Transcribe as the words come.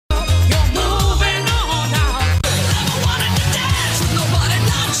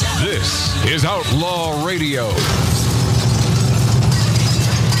is Outlaw Radio.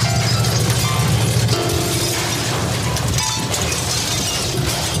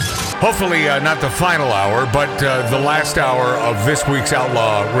 Hopefully not the final hour, but the last hour of this week's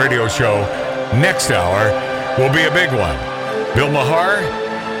Outlaw Radio show. Next hour will be a big one. Bill Maher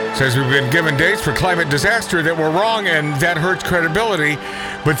says we've been given dates for climate disaster that were wrong, and that hurts credibility.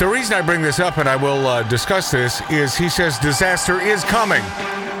 But the reason I bring this up, and I will discuss this, is he says disaster is coming.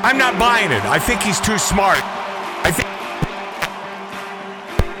 I'm not buying it. I think he's too smart. I think.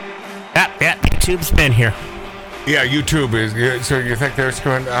 Yeah, YouTube's been here. Yeah, YouTube is. So you think they're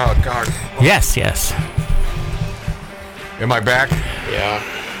going? Oh God. Yes. Am I back? Yeah.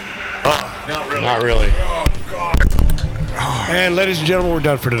 Not really. Not really. Oh God. And ladies and gentlemen, we're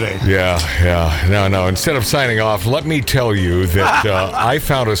done for today. Yeah. No. Instead of signing off, let me tell you that I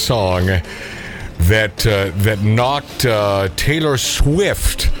found a song that knocked Taylor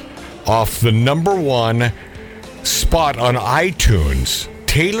Swift off the number one spot on iTunes.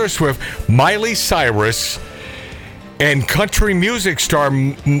 Taylor Swift, Miley Cyrus, and country music star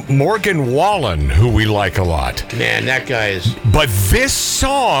Morgan Wallen, who we like a lot. Man, that guy is... But this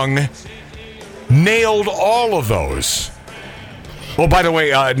song nailed all of those. Oh, by the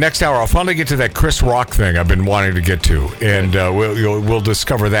way, next hour, I'll finally get to that Chris Rock thing I've been wanting to get to, and we'll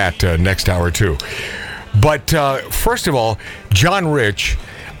discover that next hour, too. But first of all, John Rich,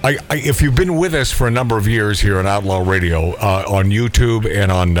 if you've been with us for a number of years here on Outlaw Radio, on YouTube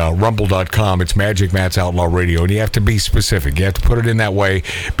and on Rumble.com, it's Magic Matt's Outlaw Radio, and you have to be specific. You have to put it in that way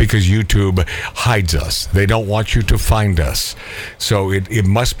because YouTube hides us. They don't want you to find us. So it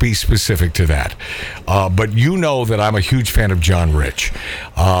must be specific to that. But you know that I'm a huge fan of John Rich.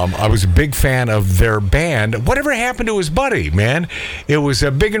 I was a big fan of their band. Whatever happened to his buddy, man? It was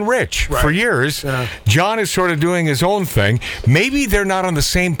Big and Rich for years. John is sort of doing his own thing. Maybe they're not on the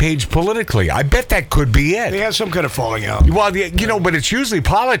same page politically. I bet that could be it. They have some kind of falling out. Well, but it's usually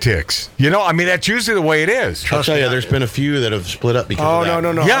politics. That's usually the way it is. I'll tell you, there's been a few that have split up because of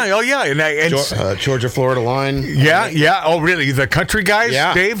that. No. Yeah. And Georgia-Florida line. Yeah. Oh, really? The country guys,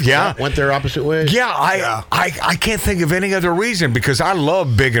 Dave? Yeah. Went their opposite ways. Yeah, I can't think of any other reason because I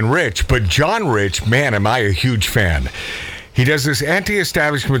love Big and Rich, but John Rich, man, am I a huge fan. He does this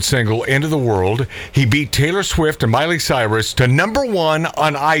anti-establishment single, End of the World. He beat Taylor Swift and Miley Cyrus to number one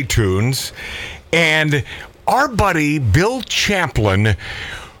on iTunes. And our buddy, Bill Champlin,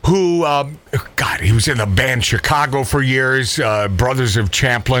 who, he was in the band Chicago for years, Brothers of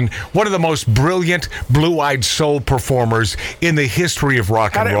Champlin, one of the most brilliant blue-eyed soul performers in the history of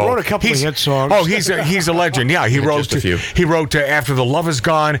rock and roll. He wrote a couple of hit songs. Oh, he's a legend. Yeah, he wrote a few. He wrote After the Love Is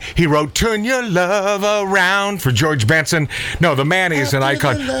Gone. He wrote Turn Your Love Around for George Benson. No, the man is an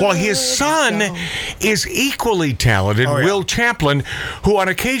icon. Well, his son is equally talented, Will Champlin, who on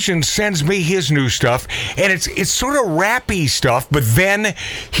occasion sends me his new stuff, and it's sort of rappy stuff, but then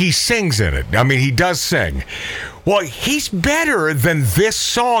he sings in it. I mean, he does sing. Well, he's better than this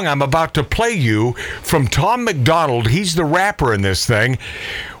song I'm about to play you from Tom McDonald. He's the rapper in this thing.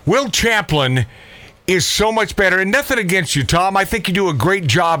 Will Champlin is so much better. And nothing against you, Tom. I think you do a great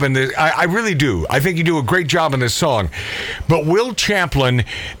job in this. I really do. I think you do a great job in this song. But Will Champlin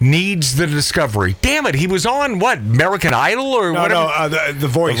needs the discovery. Damn it. He was on, what, American Idol or whatever? No, The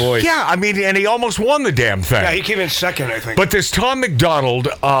Voice. Yeah, I mean, and he almost won the damn thing. Yeah, he came in second, I think. But this Tom McDonald,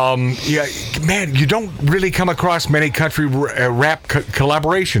 man, you don't really come across many country rap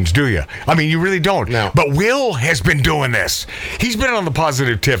collaborations, do you? I mean, you really don't. No. But Will has been doing this. He's been on the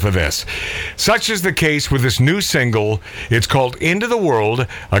positive tip of this. Such is the case with this new single. It's called Into the World,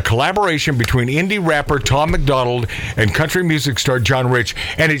 a collaboration between indie rapper Tom McDonald and country music star John Rich,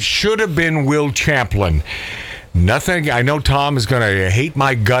 and it should have been Will Champlin. Nothing. I know Tom is going to hate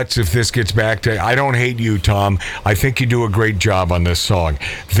my guts if this gets back to... I don't hate you, Tom. I think you do a great job on this song.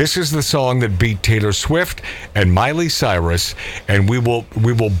 This is the song that beat Taylor Swift and Miley Cyrus, and we will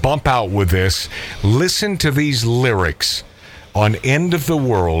bump out with this. Listen to these lyrics on End of the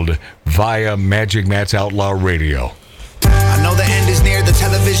World via Magic Matt's Outlaw Radio. I know the end is near, the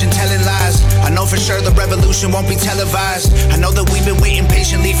television telling lies. I know for sure the revolution won't be televised. I know that we've been waiting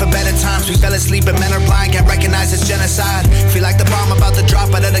patiently for better times. We fell asleep and men are blind, can't recognize it's genocide. Feel like the bomb about to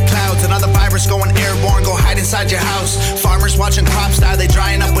drop out of the clouds. Another virus going airborne, go hide inside your house. Farmers watching crops die, they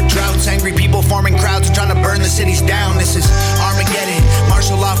drying up with droughts. Angry people forming crowds and trying to burn the cities down. This is Armageddon,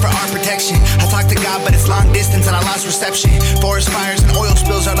 martial law for our protection. I talked to God but it's long distance and I lost reception. Forest fires and oil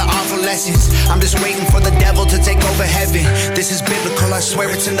spills are the awful lessons. I'm just waiting for the devil to take over heaven. This is biblical, I swear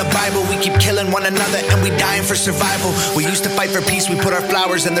it's in the Bible. We keep killing one another and we dying for survival. We used to fight for peace, we put our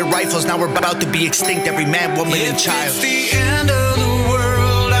flowers in their rifles. Now we're about to be extinct, every man, woman, and child. It's the end of